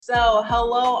So,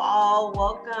 hello all.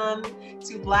 Welcome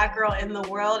to Black Girl in the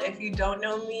World. If you don't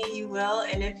know me, you will.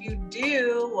 And if you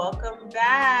do, welcome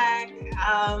back.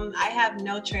 I have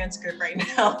no transcript right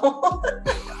now.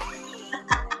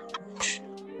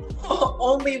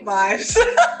 Only vibes.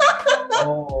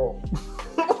 Oh.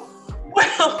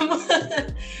 Well,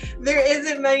 there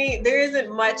isn't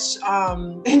much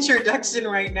introduction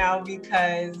right now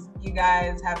because you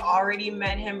guys have already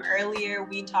met him earlier.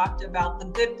 We talked about The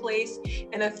Good Place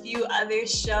and a few other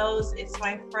shows. It's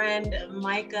my friend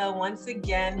Micah once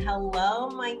again. Hello,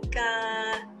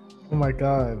 Micah. Oh my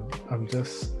God, I'm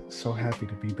just so happy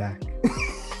to be back.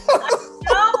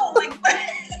 No, like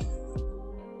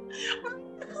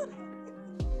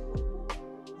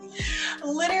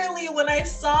literally when I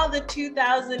saw the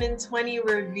 2020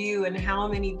 review and how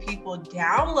many people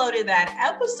downloaded that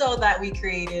episode that we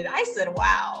created, I said,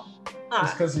 wow.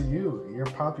 It's because of you. You're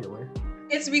popular.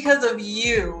 It's because of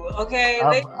you, okay?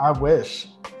 I wish.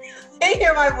 They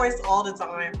hear my voice all the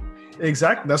time.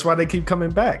 Exactly. That's why they keep coming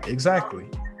back. Exactly.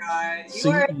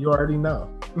 God, you already know.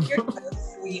 You're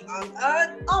so sweet.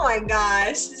 Oh my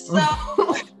gosh.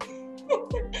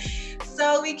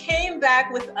 So we came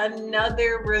back with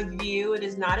another review. It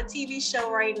is not a TV show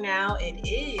right now. It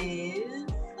is...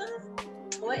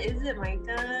 What is it,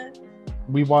 Micah?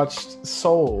 We watched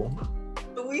Soul.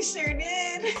 We sure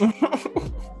did.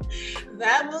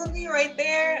 That movie right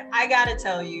there, I gotta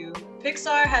tell you,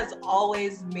 Pixar has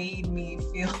always made me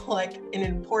feel like an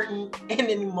important and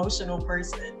an emotional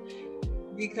person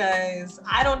because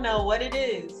I don't know what it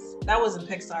is. That wasn't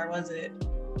Pixar, was it?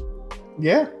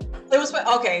 Yeah. It was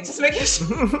okay. Just making sure.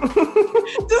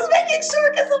 Just making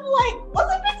sure because I'm like, was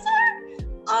it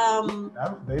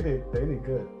Pixar? They did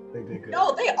good. They did good.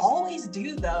 No, they always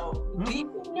do though. Mm-hmm. Do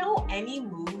you know any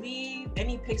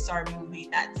Pixar movie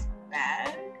that's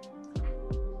bad?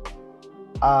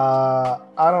 I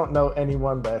don't know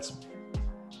anyone that's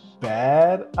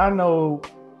bad. I know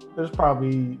there's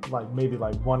probably maybe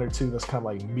one or two that's kind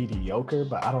of mediocre,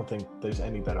 but I don't think there's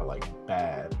any that are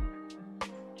bad.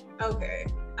 Okay,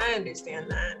 I understand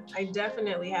that. I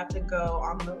definitely have to go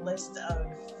on the list of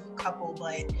a couple,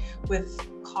 but with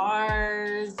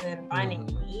Cars and Finding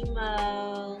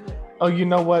Nemo. Oh, you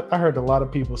know what? I heard a lot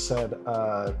of people said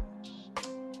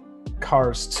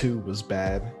Cars 2 was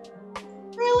bad.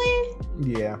 Really?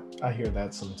 Yeah, I hear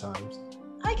that sometimes.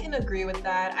 I can agree with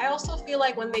that. I also feel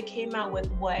like when they came out with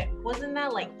wasn't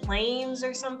that planes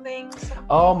or something?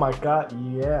 Oh my God,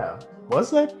 yeah.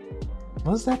 Was that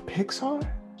Pixar?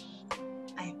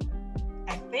 I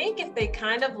think if they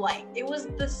kind of it was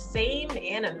the same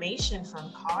animation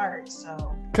from Cars,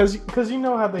 so. Cause you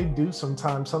know how they do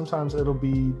sometimes. Sometimes it'll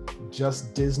be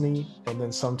just Disney, and then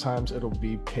sometimes it'll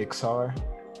be Pixar.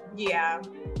 Yeah.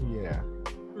 Yeah.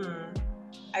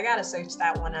 I gotta search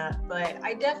that one up, but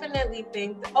I definitely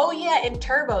think. Oh yeah, and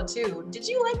Turbo too. Did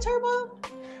you like Turbo?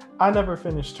 I never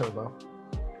finished Turbo.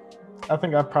 I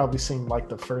think I've probably seen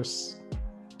the first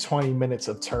 20 minutes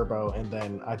of Turbo, and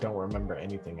then I don't remember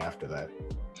anything after that.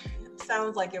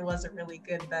 Sounds like it wasn't really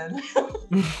good then.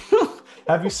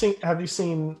 Have you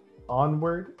seen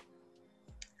Onward?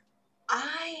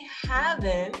 I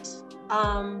haven't,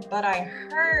 but I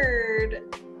heard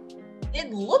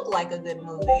it looked like a good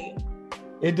movie.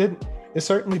 It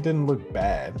certainly didn't look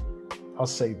bad. I'll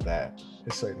say that.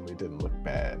 It certainly didn't look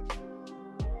bad.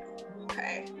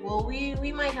 Okay. Well,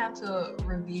 we might have to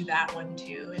review that one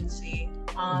too and see.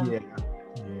 Yeah.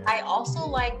 I also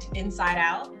liked Inside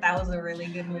Out. That was a really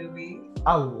good movie.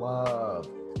 I love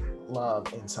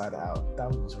Inside Out. That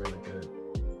one was really good.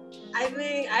 I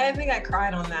think I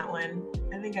cried on that one.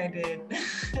 I think I did.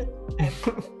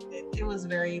 It was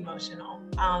very emotional.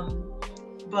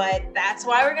 But that's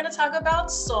why we're going to talk about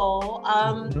Soul.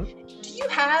 Do you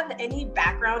have any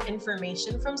background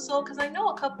information from Soul? Because I know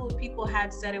a couple of people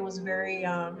had said it was very,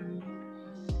 at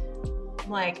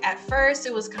first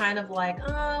it was kind of why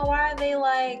are they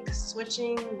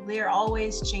switching? They're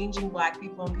always changing Black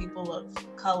people and people of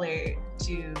color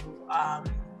to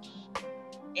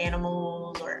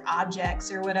animals or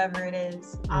objects or whatever it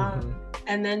is.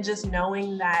 And then just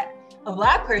knowing that a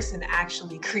Black person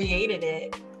actually created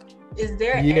it. Is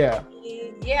there any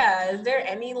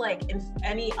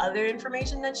any other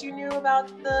information that you knew about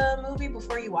the movie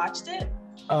before you watched it?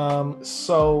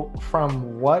 So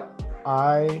from what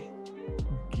I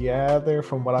gather,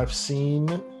 from what I've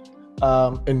seen,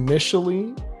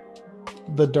 initially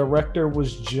the director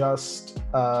was just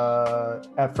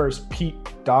at first Pete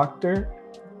Docter,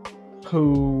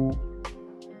 who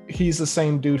he's the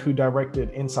same dude who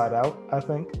directed Inside Out, I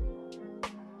think.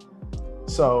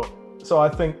 So I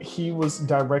think he was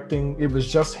directing, it was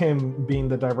just him being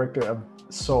the director of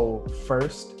Soul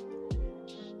first,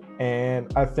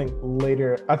 and I think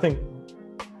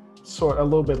sort a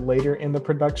little bit later in the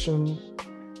production,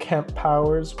 Kemp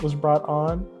Powers was brought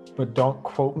on, but don't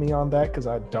quote me on that because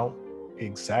I don't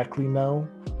exactly know.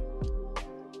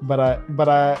 But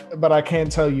I can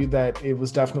tell you that it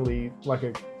was definitely like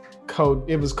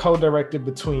it was co-directed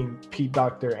between Pete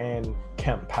Docter and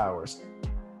Kemp Powers.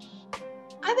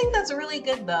 I think that's really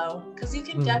good though, because you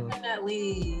can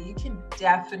definitely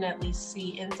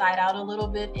see Inside Out a little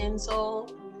bit in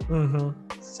Soul.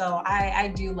 So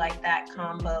I do like that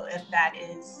combo if that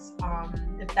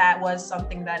was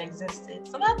something that existed.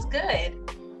 So that's good.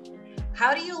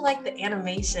 How do you like the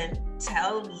animation?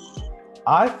 Tell me.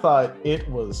 I thought it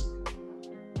was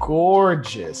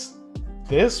gorgeous.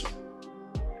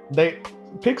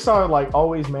 Pixar like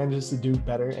always manages to do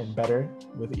better and better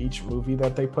with each movie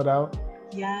that they put out.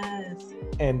 Yes.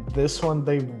 And this one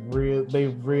they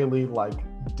really like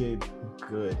did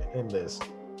good in this.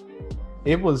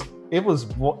 It was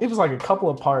like a couple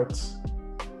of parts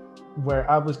where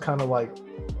I was kind of like,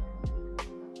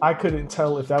 I couldn't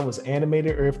tell if that was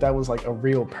animated or if that was like a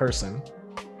real person.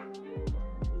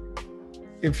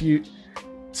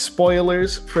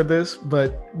 Spoilers for this,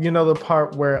 but you know the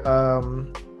part where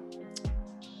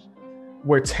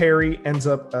Terry ends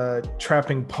up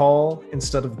trapping Paul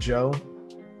instead of Joe?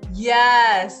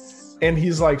 Yes. And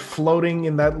he's like floating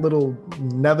in that little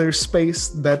nether space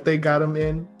that they got him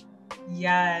in.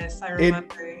 Yes, I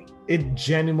remember. It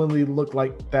genuinely looked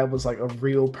like that was like a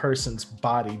real person's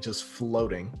body just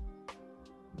floating.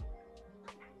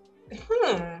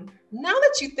 Now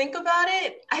that you think about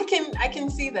it, I can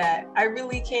see that. I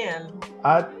really can.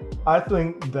 I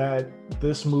think that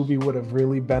this movie would have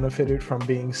really benefited from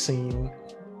being seen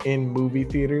in movie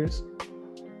theaters,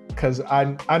 because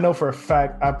I know for a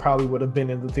fact I probably would have been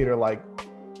in the theater, like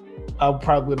I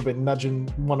probably would have been nudging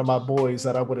one of my boys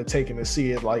that I would have taken to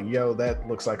see it, like, yo, that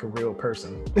looks like a real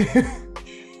person.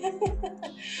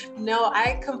 No,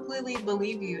 I completely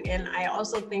believe you, and I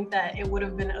also think that it would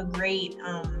have been a great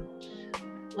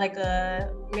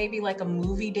maybe like a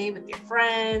movie day with your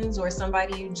friends or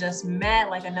somebody you just met,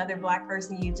 like another Black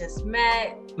person you just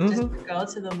met, just to go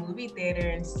to the movie theater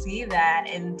and see that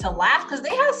and to laugh, because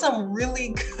they had some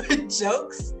really good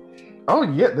jokes. Oh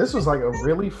yeah, this was like a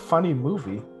really funny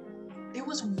movie. It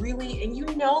was really, and you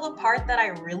know the part that I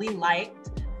really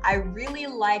liked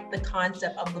the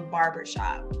concept of the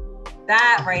barbershop.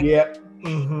 That right there.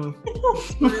 Really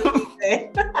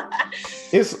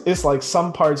it's like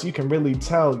some parts you can really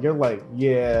tell. You're like,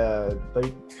 yeah,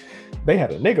 they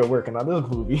had a nigga working on this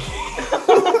movie.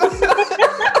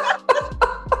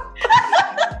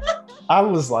 I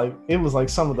was like, it was like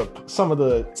some of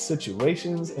the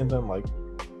situations and then like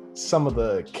some of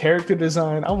the character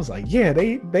design. I was like, yeah,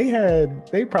 they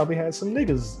probably had some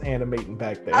niggas animating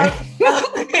back there.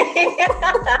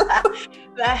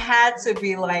 That had to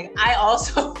be like, I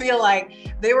also feel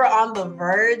like they were on the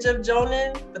verge of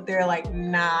Jonan, but they're like,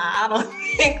 nah, I don't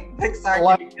think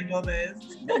Pixar can handle this.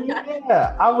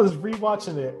 Yeah, I was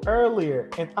rewatching it earlier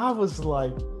and I was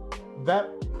like,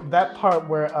 that part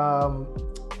where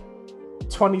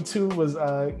 22 was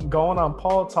going on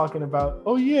Paul talking about,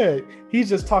 oh yeah, he's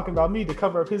just talking about me to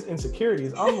cover up his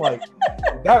insecurities. I'm like,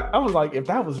 I was like, if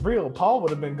that was real, Paul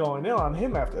would have been going in on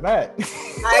him after that.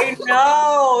 I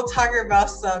know, talking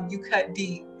about you cut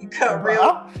deep, you cut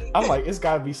real deep. I'm like, it's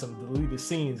gotta be some deleted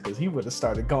scenes because he would have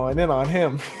started going in on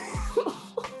him.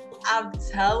 I'm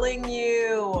telling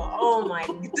you, oh my,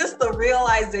 just the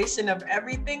realization of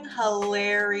everything,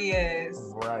 hilarious.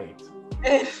 Right.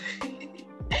 And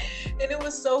it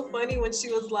was so funny when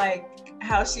she was like,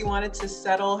 how she wanted to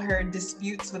settle her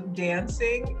disputes with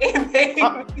dancing.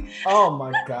 Oh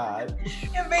my God.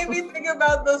 It made me think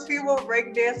about those people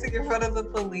breakdancing in front of the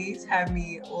police, had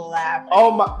me laughing. Oh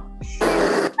my.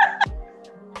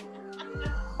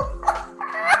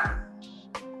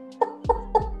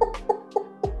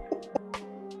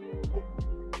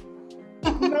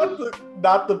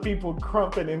 Not the people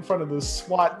crumping in front of the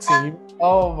SWAT team.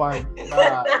 Oh my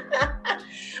God.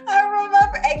 I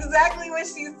remember exactly when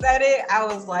she said it. I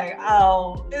was like,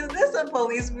 oh, is this a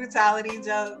police brutality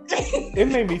joke? It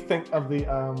made me think of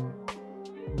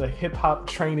the hip hop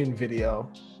training video.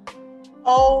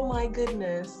 Oh my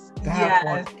goodness. That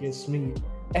one gets me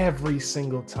every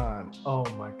single time. Oh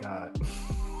my God.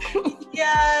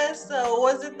 Yes. So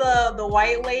was it the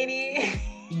white lady?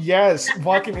 Yes,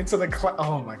 walking into the class.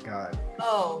 Oh my God.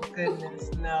 Oh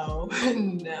goodness, no.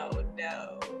 No.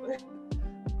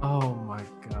 Oh my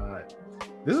God.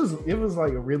 It was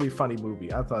like a really funny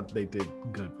movie. I thought they did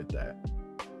good with that.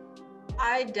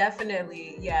 I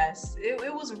definitely, yes.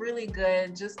 It was really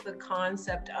good, just the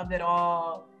concept of it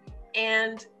all.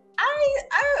 And I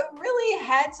really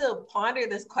had to ponder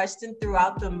this question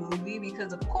throughout the movie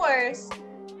because, of course,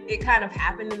 it kind of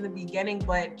happened in the beginning,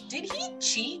 but did he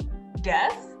cheat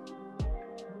death?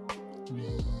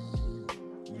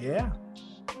 Yeah.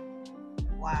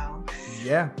 Wow.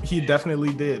 Yeah, he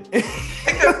definitely did.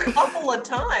 Like a couple of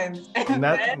times. And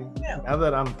now, then, now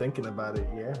that I'm thinking about it,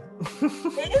 yeah.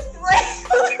 it's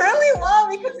like really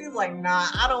wild because he's like, nah,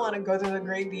 I don't want to go to the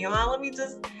great beyond. Let me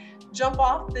just jump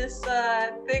off this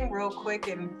thing real quick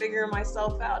and figure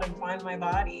myself out and find my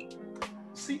body.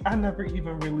 See, I never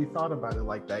even really thought about it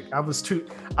like that. I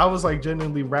was like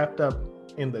genuinely wrapped up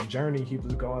in the journey he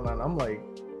was going on. I'm like,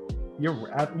 you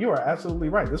are absolutely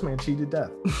right. This man cheated death.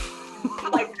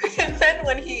 Like, and then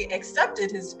when he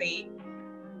accepted his fate,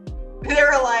 they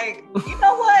were like, you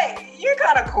know what? You're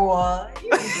kind of cool. You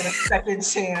can get a second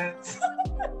chance.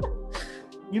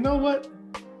 You know what?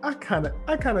 I kind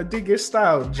of dig your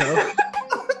style, Joe.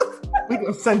 We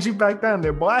gonna send you back down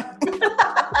there, boy.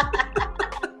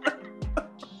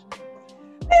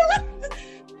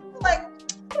 Like,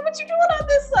 what you doing on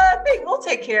this thing? We'll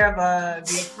take care of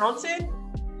the accountant.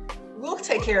 We'll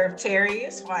take care of Terry.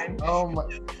 It's fine.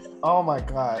 Oh my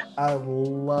God. I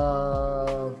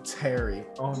love Terry.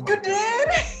 Oh my You did?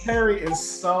 God. Terry is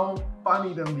so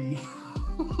funny to me.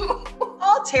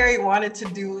 All Terry wanted to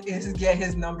do is get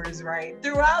his numbers right.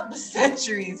 Throughout the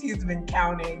centuries he's been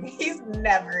counting, he's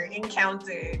never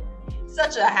encountered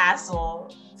such a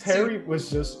hassle. Terry was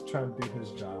just trying to do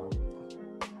his job.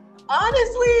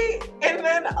 Honestly, and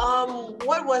then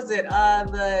what was it?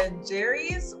 The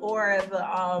Jerrys or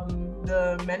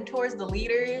the mentors, the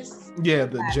leaders? Yeah,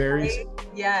 the Jerrys.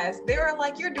 Yes, they were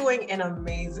like, "You're doing an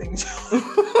amazing job."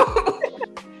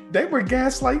 They were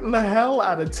gaslighting the hell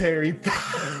out of Terry.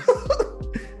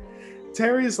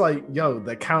 Terry's like, "Yo,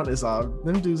 the count is off."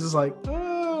 Them dudes is like,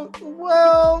 "Well,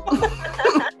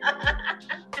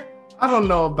 I don't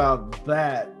know about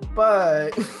that,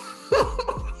 but."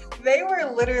 They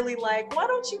were literally like, why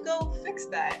don't you go fix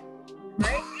that?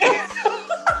 Right?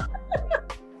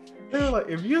 They were like,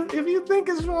 if you think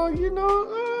it's wrong, you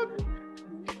know,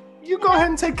 you go ahead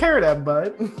and take care of that,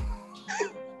 bud.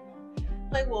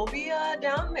 Like, we'll be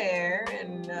down there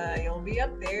and you'll be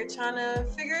up there trying to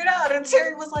figure it out. And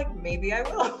Terry was like, maybe I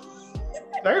will.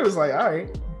 Terry was like, all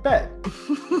right, bet.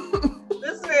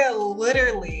 This man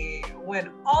literally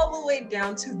went all the way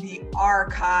down to the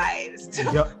archives.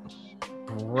 Yep.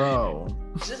 Bro.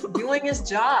 Just doing his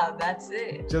job. That's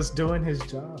it. Just doing his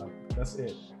job. That's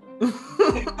it. With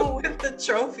the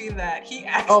trophy that he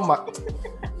asked. Oh my.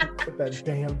 With that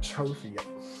damn trophy.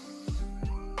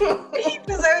 He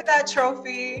deserved that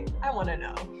trophy. I want to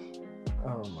know.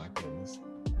 Oh my goodness.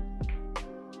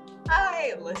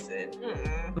 Listen.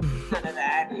 None of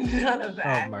that. None of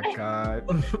that. Oh my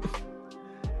God.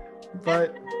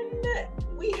 But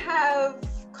we have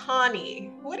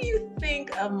Connie. What do you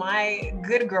think of my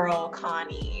good girl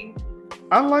Connie?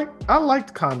 I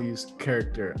liked Connie's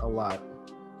character a lot.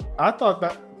 I thought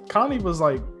that Connie was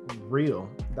like real.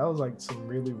 That was like some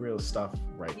really real stuff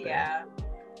right there. Yeah.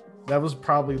 That was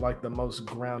probably like the most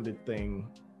grounded thing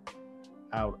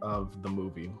out of the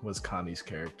movie was Connie's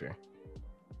character.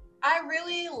 I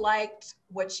really liked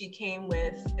what she came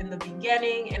with in the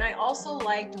beginning, and I also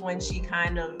liked when she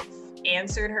kind of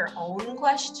answered her own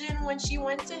question when she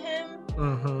went to him,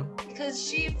 because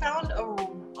she found a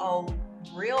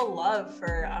real love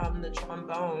for the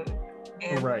trombone,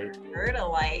 and right. for her to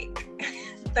like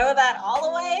throw that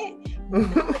all away,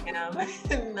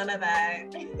 none of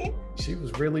that. She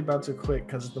was really about to quit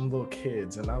because of them little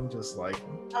kids, and I'm just like,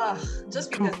 just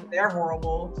because they're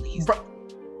horrible, please.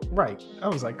 Right. I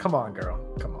was like, come on, girl,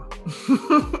 come on.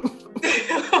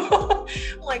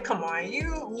 Like, come on,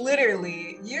 you're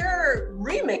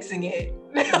remixing it.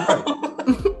 Right.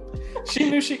 She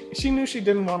knew she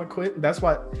didn't want to quit. That's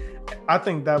why I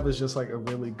think that was just like a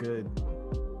really good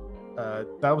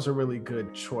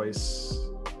choice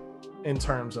in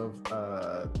terms of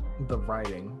the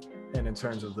writing and in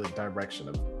terms of the direction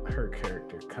of her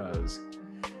character, because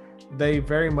they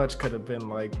very much could have been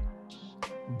like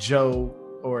Joe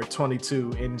or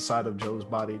 22 inside of Joe's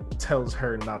body tells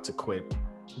her not to quit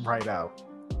right out,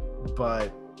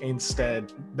 but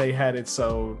instead they had it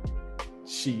so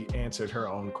she answered her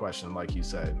own question, like you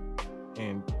said,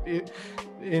 and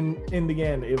in the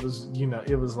end it was,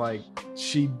 it was like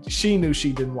she knew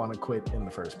she didn't want to quit in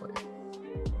the first place.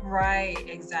 Right,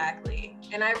 exactly.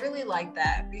 And I really like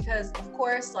that because, of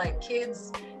course, like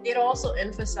kids, it also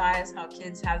emphasized how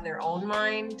kids have their own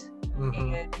mind.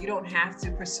 And you don't have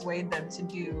to persuade them to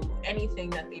do anything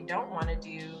that they don't want to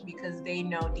do, because they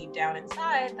know deep down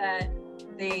inside that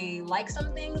they like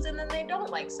some things and then they don't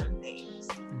like some things.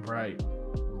 Right.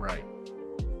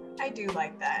 I do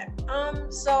like that.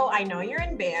 So I know you're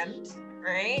in band,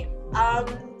 right?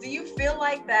 Do you feel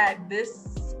like that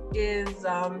this is,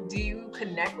 do you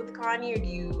connect with Connie, or do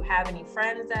you have any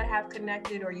friends that have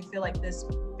connected, or you feel like this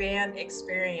band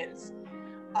experience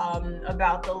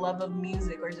about the love of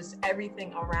music or just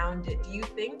everything around it, do you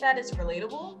think that it's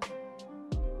relatable?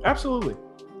 Absolutely.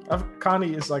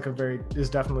 Connie is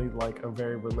definitely like a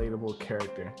very relatable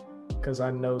character, because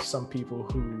I know some people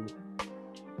who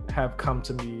have come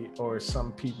to me, or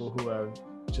some people who have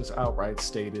just outright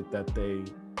stated that they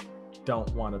don't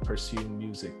want to pursue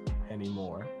music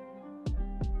anymore.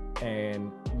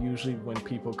 And usually when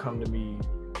people come to me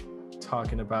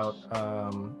talking about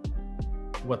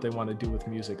what they want to do with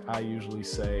music, I usually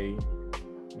say,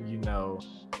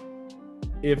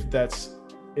 if that's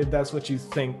what you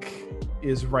think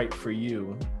is right for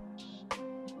you,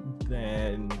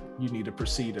 then you need to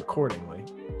proceed accordingly,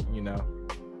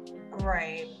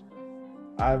 Right.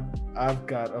 I've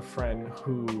got a friend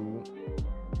who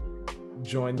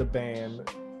joined the band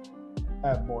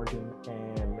at Morgan,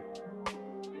 and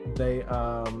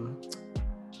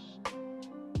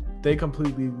they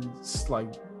completely,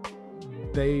 like,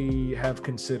 they have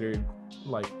considered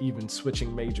like even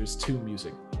switching majors to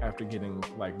music after getting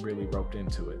like really roped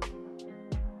into it.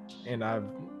 And I've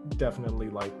definitely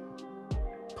like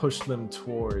pushed them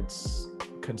towards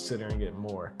considering it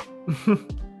more,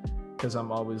 because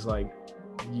I'm always like,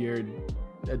 you're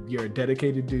a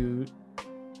dedicated dude,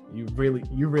 you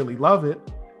really love it,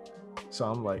 so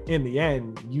I'm like, in the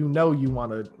end, you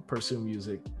want to pursue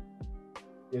music.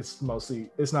 It's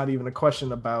not even a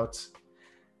question about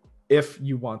if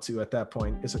you want to at that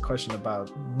point, it's a question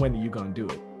about when are you going to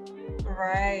do it.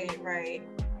 Right.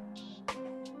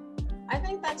 I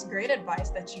think that's great advice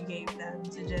that you gave them,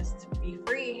 to just be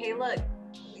free. Hey, look,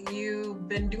 you've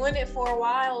been doing it for a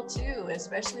while too,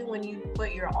 especially when you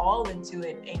put your all into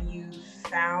it and you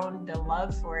found the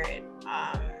love for it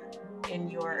in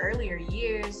your earlier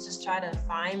years. Just try to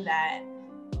find that.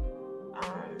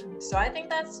 So I think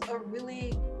that's a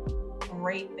really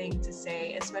great thing to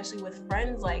say, especially with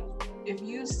friends. Like, if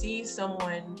you see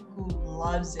someone who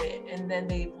loves it and then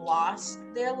they've lost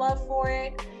their love for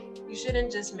it, you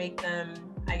shouldn't just make them,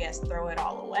 I guess, throw it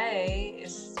all away.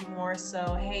 It's more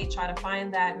so, hey, try to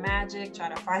find that magic, try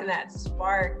to find that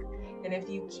spark. And if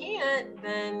you can't,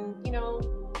 then,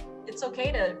 it's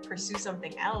okay to pursue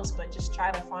something else, but just try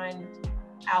to find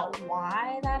out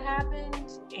why that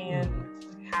happened and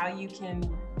how you can,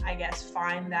 I guess,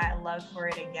 find that love for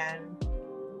it again.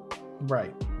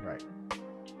 Right.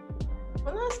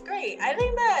 Well, that's great. I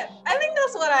think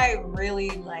that's what I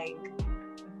really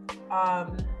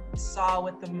saw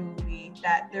with the movie,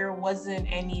 that there wasn't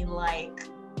any like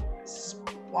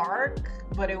spark,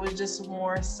 but it was just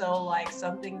more so like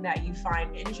something that you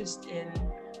find interest in.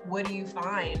 What do you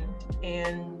find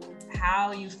and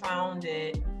how you found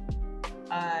it?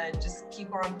 Just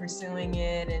keep on pursuing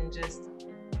it and just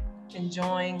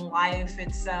enjoying life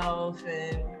itself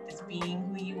and just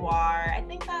being who you are. I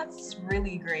think that's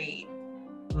really great.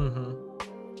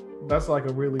 That's like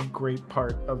a really great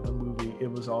part of the movie.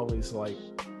 It was always like,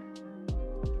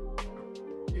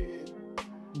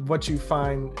 what you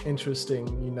find interesting,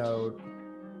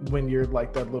 when you're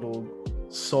like that little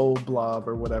soul blob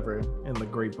or whatever in The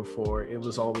Great Before, it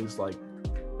was always like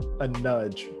a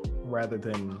nudge rather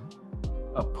than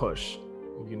a push,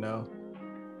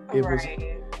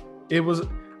 It was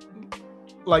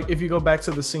like, if you go back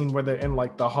to the scene where they're in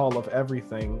like the Hall of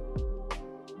Everything,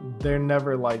 they're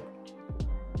never like,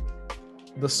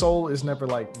 the soul is never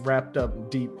like wrapped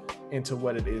up deep into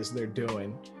what it is they're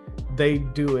doing. They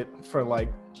do it for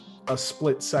like a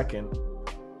split second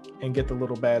and get the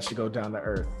little badge to go down to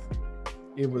earth.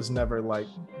 It was never like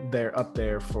they're up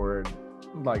there for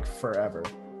like forever.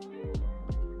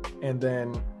 And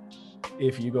then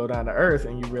if you go down to earth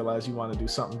and you realize you want to do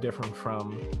something different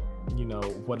from,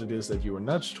 what it is that you were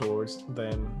nudged towards,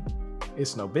 then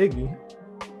it's no biggie.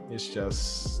 It's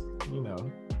just, you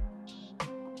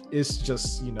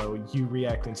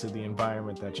reacting to the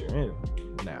environment that you're in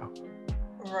now.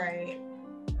 Right.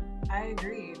 I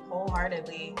agree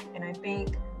wholeheartedly. And I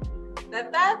think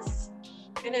that's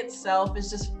in itself is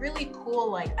just really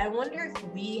cool. Like, I wonder if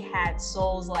we had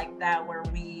souls like that, where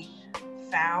we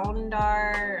found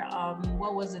our,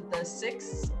 what was it, the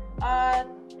sixth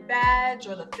badge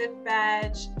or the fifth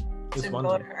badge It's to one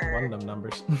go of to them, Earth. one of them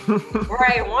numbers.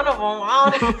 Right, one of them.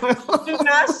 I'm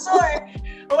not sure.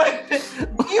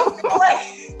 Do you feel like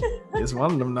It's It's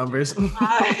one of them numbers.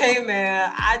 Hey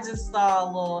man, I just saw a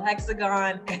little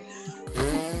hexagon.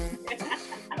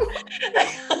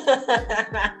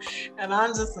 And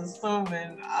I'm just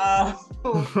assuming.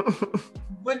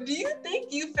 But do you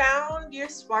think you found your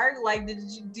spark? Like,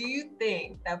 do you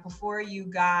think that before you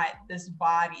got this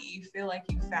body, you feel like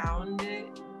you found it?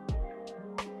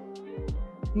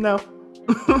 No.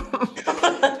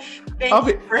 I'll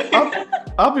be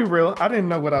real. I didn't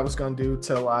know what I was gonna do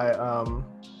till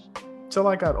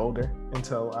I got older,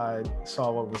 until I saw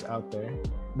what was out there.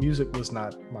 Music was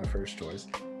not my first choice.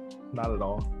 Not at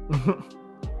all.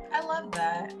 I love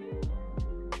that.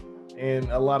 And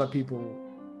a lot of people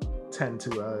tend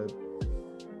to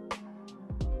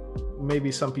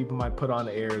maybe some people might put on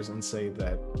airs and say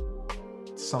that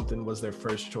something was their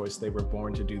first choice, they were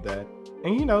born to do that.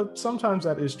 And you know, sometimes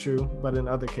that is true, but in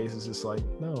other cases it's like,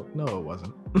 no, it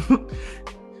wasn't.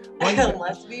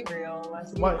 Let's be real.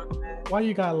 Why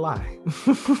you gotta lie?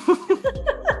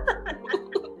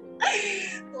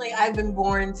 Like, I've been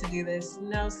born to do this.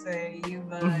 No, sir, you've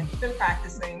been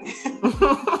practicing.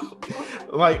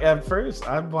 Like, at first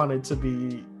I wanted to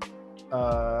be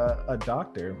a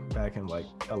doctor back in like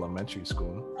elementary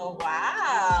school. Oh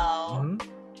wow.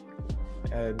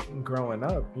 Mm-hmm. And growing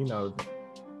up, you know,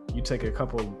 you take a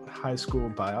couple high school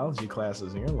biology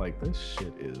classes and you're like, this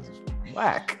shit is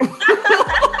whack.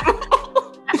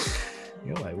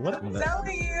 You're like, what in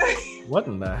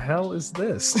the hell is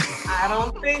this? I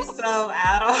don't think so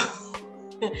at all.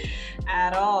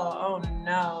 At all. Oh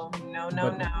no.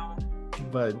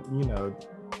 But you know,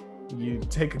 you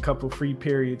take a couple free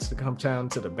periods to come down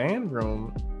to the band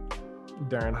room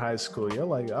during high school. You're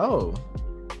like, oh,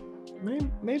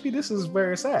 maybe this is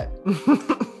where it's at.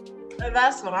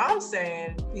 That's what I'm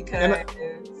saying, because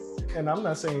and I'm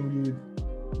not saying you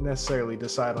necessarily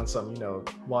decide on something, you know,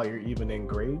 while you're even in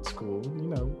grade school. You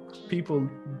know, people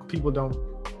don't,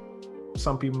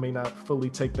 some people may not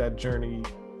fully take that journey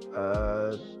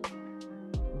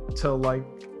till like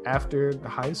after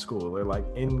high school, or like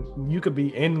you could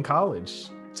be in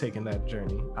college taking that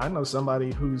journey. I know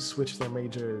somebody who switched their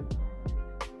major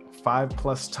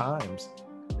 5+ times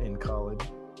in college.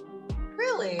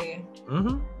 Really?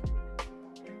 Mm-hmm.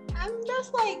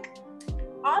 That's like,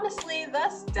 honestly,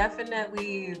 that's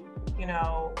definitely, you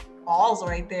know, balls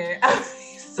right there.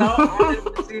 So honest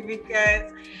with you,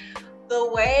 because the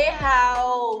way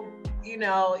how, you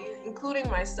know, including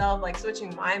myself, like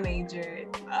switching my major,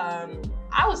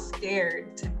 I was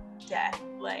scared to death.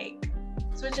 Like,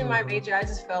 switching my major, I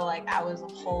just felt like I was a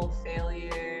whole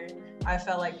failure. I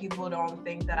felt like people don't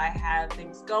think that I had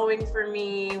things going for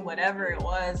me, whatever it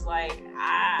was. Like,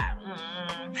 I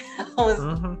was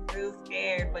real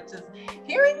scared. But just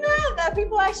hearing that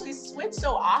people actually switch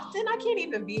so often, I can't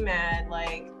even be mad.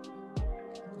 Like,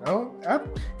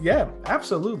 yeah,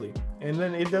 absolutely. And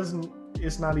then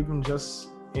it's not even just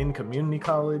in community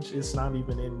college. It's not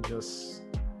even in just,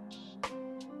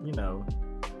 you know,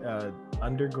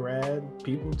 undergrad.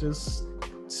 People just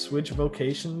switch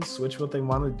vocations, switch what they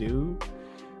want to do.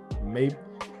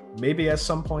 Maybe at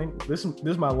some point, this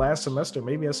is my last semester,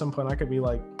 maybe at some point I could be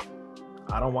like,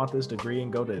 I don't want this degree and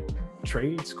go to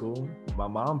trade school. My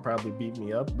mom probably beat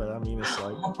me up, but I mean, it's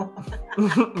like,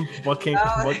 what can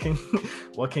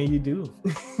you do?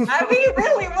 I mean,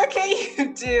 really, what can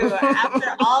you do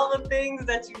after all the things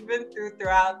that you've been through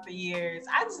throughout the years?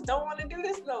 I just don't want to do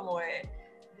this no more.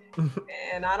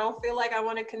 And I don't feel like I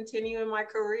want to continue in my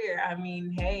career. I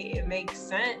mean, hey, it makes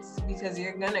sense, because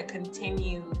you're going to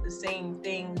continue the same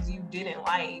things you didn't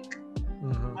like.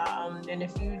 And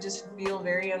if you just feel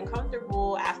very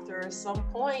uncomfortable after some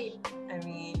point, I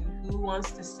mean, who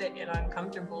wants to sit in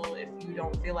uncomfortable if you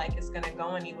don't feel like it's going to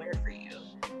go anywhere for you?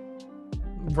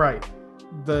 Right.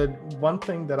 The one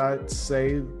thing that I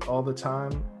say all the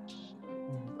time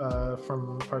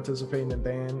from participating in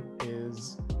band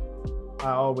is,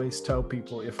 I always tell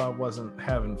people, if I wasn't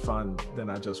having fun, then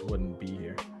I just wouldn't be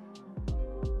here.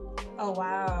 Oh,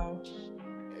 wow.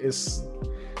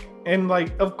 And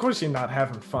like, of course you're not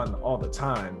having fun all the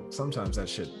time. Sometimes that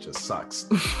shit just sucks.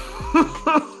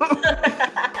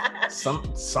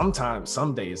 Sometimes,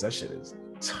 some days that shit is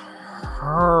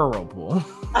terrible.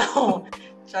 Oh,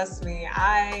 trust me.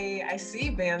 I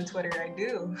see band Twitter. I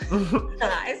do.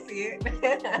 I see it.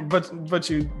 But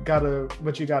you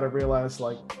gotta realize,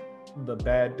 like, the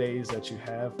bad days that you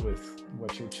have with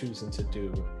what you're choosing to do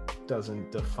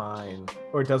doesn't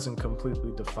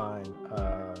completely define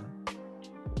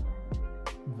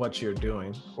what you're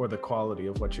doing, or the quality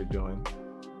of what you're doing.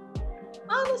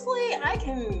 Honestly, I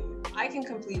can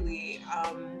completely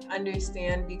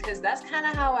understand, because that's kind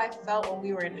of how I felt when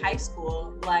we were in high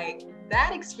school. Like,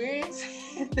 that experience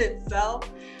in itself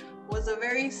was a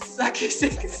very suckish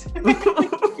experience.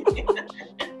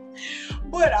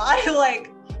 But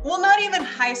not even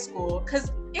high school,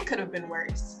 because it could have been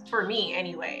worse for me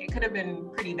anyway. It could have been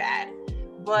pretty bad.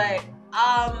 But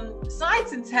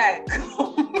science and tech.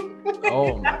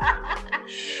 Oh my.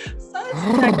 Science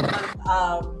and tech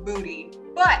was booty.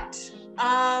 But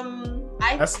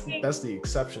that's the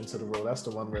exception to the rule. That's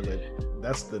the one where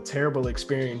that's the terrible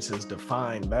experiences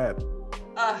define that.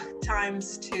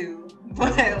 Times 2.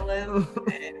 But listen,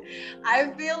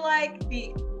 I feel like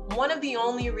one of the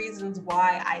only reasons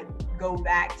why I go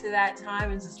back to that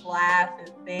time and just laugh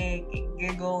and think and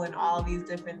giggle and all these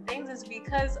different things is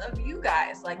because of you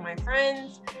guys, like my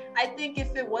friends. I think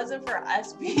if it wasn't for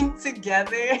us being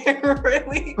together and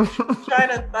really trying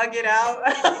to thug it out,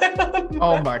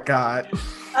 oh my God,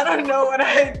 I don't know what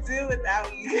I'd do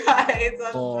without you guys.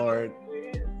 Lord.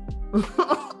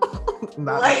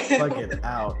 Not thug it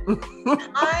out.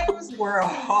 Times were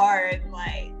hard,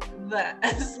 like the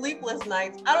sleepless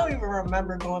nights. I don't even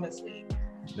remember going to sleep.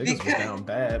 Niggas was down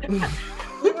bad.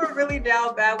 We were really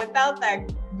down bad without that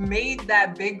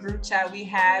big group chat we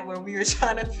had where we were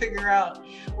trying to figure out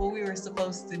what we were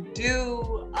supposed to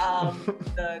do.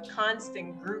 The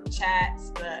constant group chats,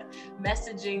 the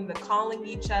messaging, the calling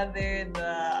each other,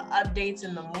 the updates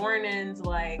in the mornings.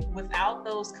 Like, without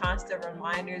those constant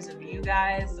reminders of you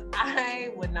guys,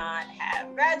 I would not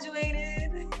have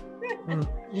graduated.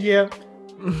 Yeah.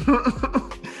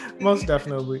 Most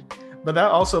definitely. But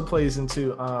that also plays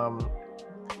into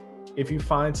if you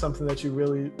find something that you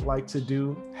really like to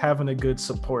do, having a good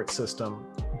support system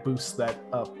boosts that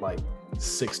up like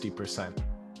 60%.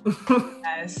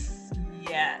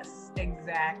 Yes,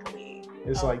 exactly.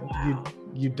 It's wow.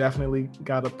 you definitely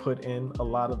got to put in a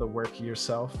lot of the work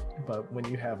yourself, but when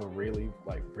you have a really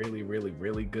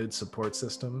good support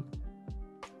system,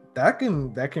 that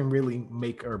can really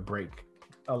make or break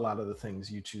a lot of the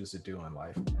things you choose to do in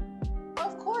life.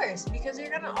 Of course, because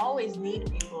you're gonna always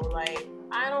need people. Like,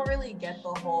 I don't really get the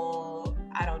whole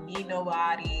I don't need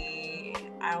nobody,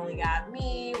 I only got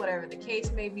me, whatever the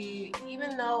case may be.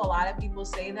 Even though a lot of people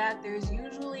say that, there's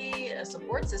usually a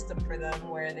support system for them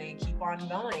where they keep on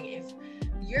going. If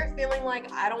you're feeling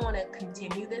like I don't want to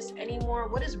continue this anymore,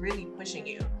 what is really pushing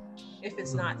you? If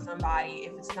it's not somebody,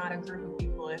 if it's not a group of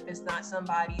people, if it's not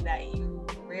somebody that you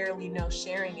rarely know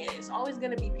sharing it, it's always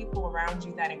going to be people around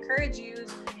you that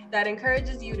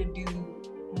encourages you to do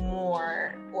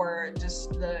more, or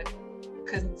just the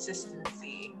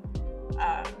consistency.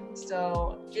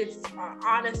 So it's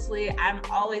honestly, I'm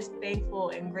always thankful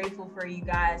and grateful for you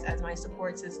guys as my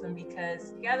support system,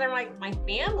 because you guys are like my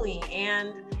family,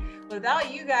 and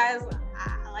without you guys,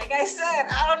 like I said,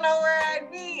 I don't know where I'd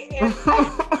be. And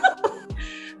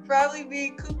probably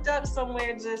be cooped up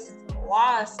somewhere, just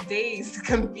lost, dazed,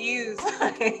 confused.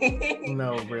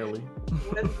 No, really.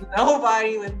 With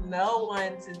nobody, with no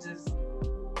one to just,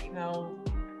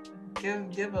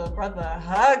 give a brother a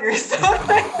hug or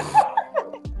something.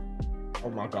 Oh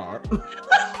my God.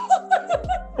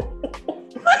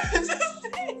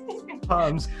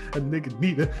 Sometimes a nigga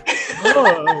need a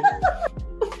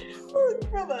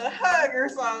brother a hug or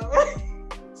something.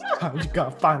 Sometimes you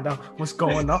gotta find out what's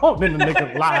going on in the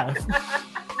nigga life.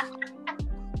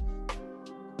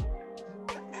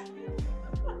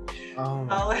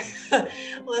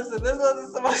 Listen, this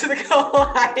wasn't supposed to go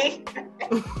like.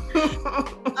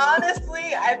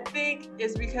 Honestly, I think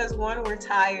it's because one, we're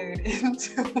tired, and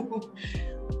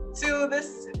two,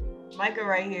 this Micah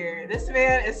right here, this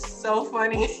man is so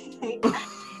funny.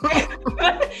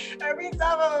 Every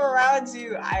time I'm around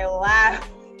you, I laugh.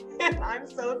 I'm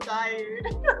so tired.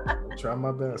 I try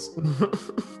my best.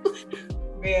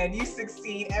 Man, you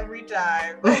succeed every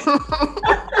time.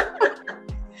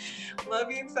 Love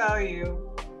you, tell you.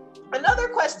 Another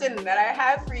question that I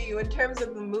have for you in terms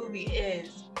of the movie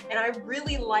is, and I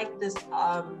really like this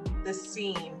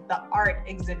scene, the art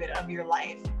exhibit of your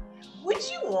life. Would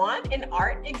you want an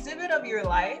art exhibit of your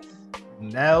life?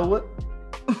 No.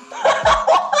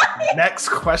 Next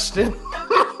question.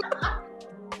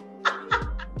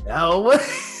 No.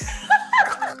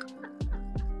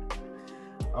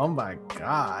 Oh my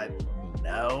God,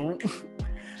 no.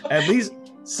 At least,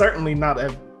 certainly not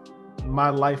at my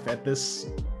life at this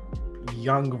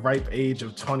young, ripe age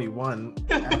of 21.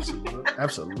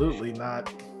 Absolutely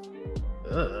not.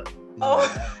 Ugh.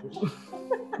 Oh.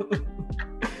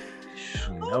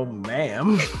 No,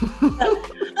 ma'am.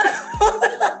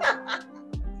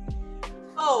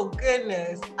 Oh,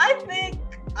 goodness. I think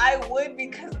I would,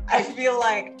 because I feel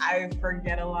like I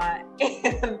forget a lot.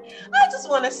 And I just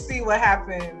want to see what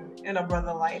happened in a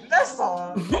brother life. That's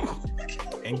all.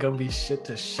 Ain't gonna be shit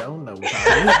to show nobody.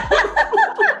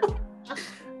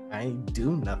 I I ain't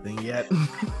do nothing yet.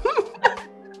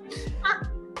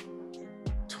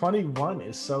 21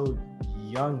 is so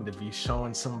young to be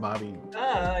showing somebody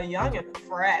young and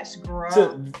fresh,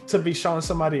 grow. To be showing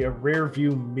somebody a rear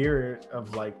view mirror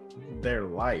of like their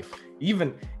life.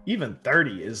 Even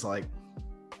 30 is like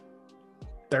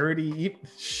 30.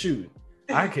 Shoot,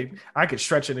 I could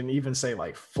stretch it and even say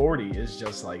like 40 is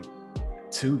just like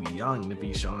too young to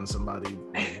be showing somebody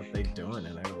like, what they doing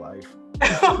in their life.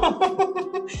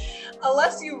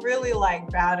 Unless you really like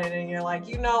about it and you're like,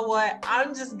 you know what,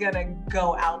 I'm just gonna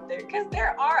go out there, because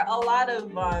there are a lot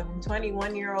of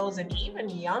 21-year-olds and even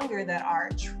younger that are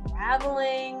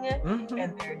traveling and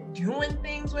they're doing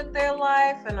things with their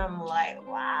life, and I'm like,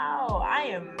 wow, I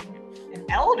am an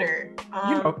elder.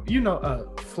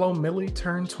 Flo Milli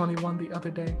turned 21 the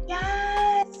other day.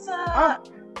 Yes.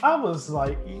 I was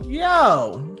like,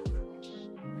 yo,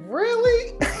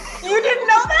 really? You didn't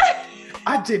know that?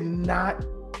 I did not.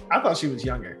 I thought she was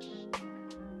younger.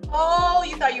 Oh,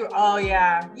 you thought you were? Oh,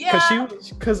 yeah.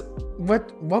 Because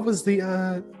what was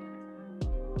the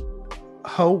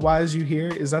Ho, Why Is You Here?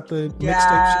 Is that the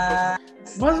mixtape?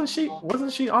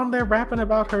 Wasn't she on there rapping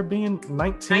about her being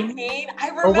 19? 19? I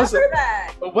remember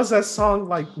that. Or was that song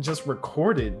like just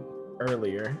recorded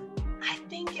earlier? I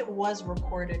think it was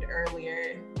recorded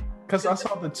earlier. Because I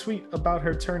saw the tweet about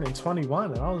her turning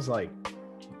 21 and I was like,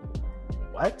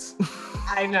 what?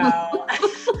 I know.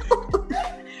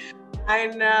 I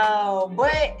know.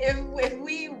 But if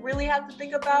we really have to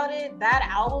think about it, that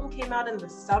album came out in the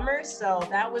summer, so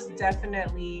that was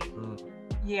definitely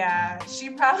yeah. She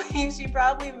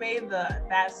probably made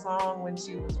that song when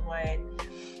she was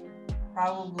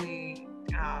probably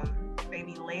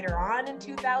maybe later on in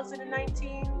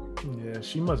 2019. Yeah,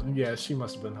 she must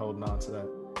have been holding on to that.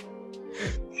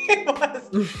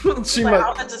 She like,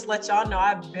 I'll just let y'all know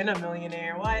I've been a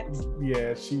millionaire. What?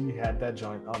 Yeah, she had that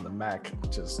joint on the Mac,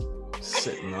 just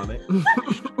sitting on it. On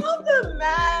the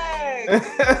Mac.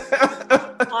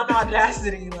 On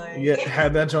Audacity, like. Yeah,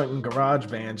 had that joint in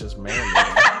GarageBand, just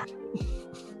marinating.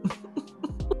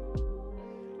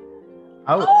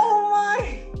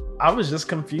 I was just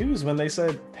confused when they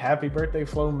said "Happy Birthday,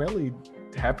 Flo Milli,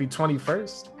 Happy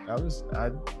 21st." I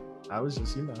was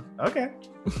just, okay.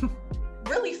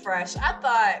 Really fresh. I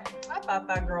thought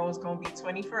that girl was gonna be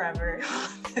 20 forever.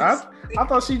 I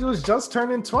thought she was just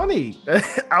turning 20.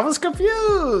 I was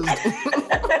confused.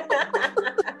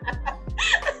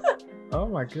 Oh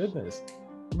my goodness.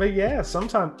 But yeah,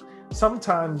 sometimes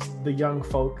the young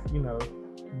folk,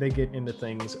 they get into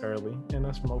things early, and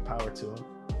that's more power to them.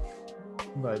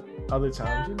 But other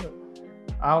times,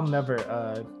 I'll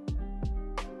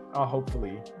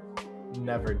hopefully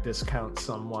never discount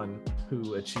someone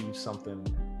who achieves something,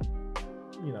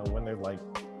 when they're like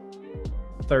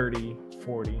 30,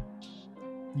 40.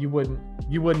 You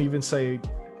wouldn't even say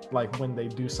like when they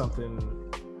do something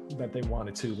that they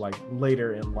wanted to, like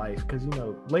later in life, because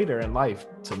later in life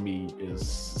to me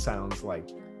sounds like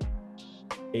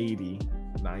 80,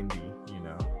 90.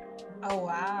 Oh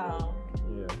wow.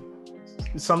 Yeah.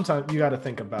 Sometimes you got to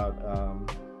think about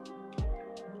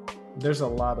there's a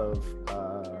lot of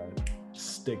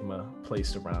stigma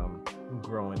placed around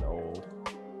growing old,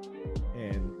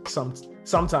 and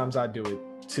sometimes I do it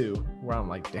too, where I'm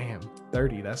like, damn,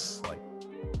 30, that's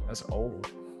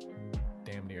old,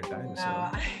 damn near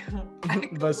dinosaur. No, I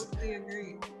completely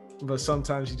agree. But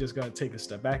sometimes you just gotta take a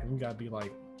step back and you gotta be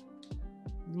like,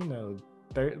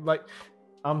 like,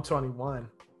 I'm 21.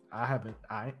 I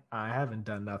haven't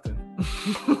done nothing.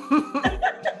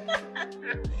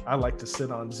 I like to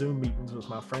sit on Zoom meetings with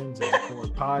my friends and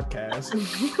record podcasts.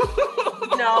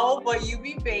 No, but you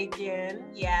be baking.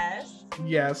 Yes.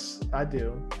 Yes, I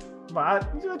do. But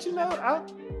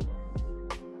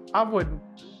I wouldn't.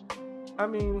 I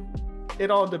mean,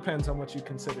 it all depends on what you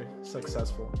consider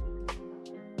successful.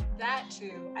 That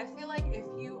too. I feel like if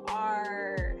you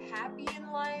are happy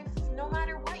in life, no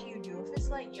matter what you do, if it's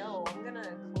like, yo, I'm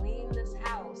gonna clean this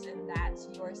house and that's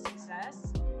your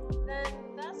success, then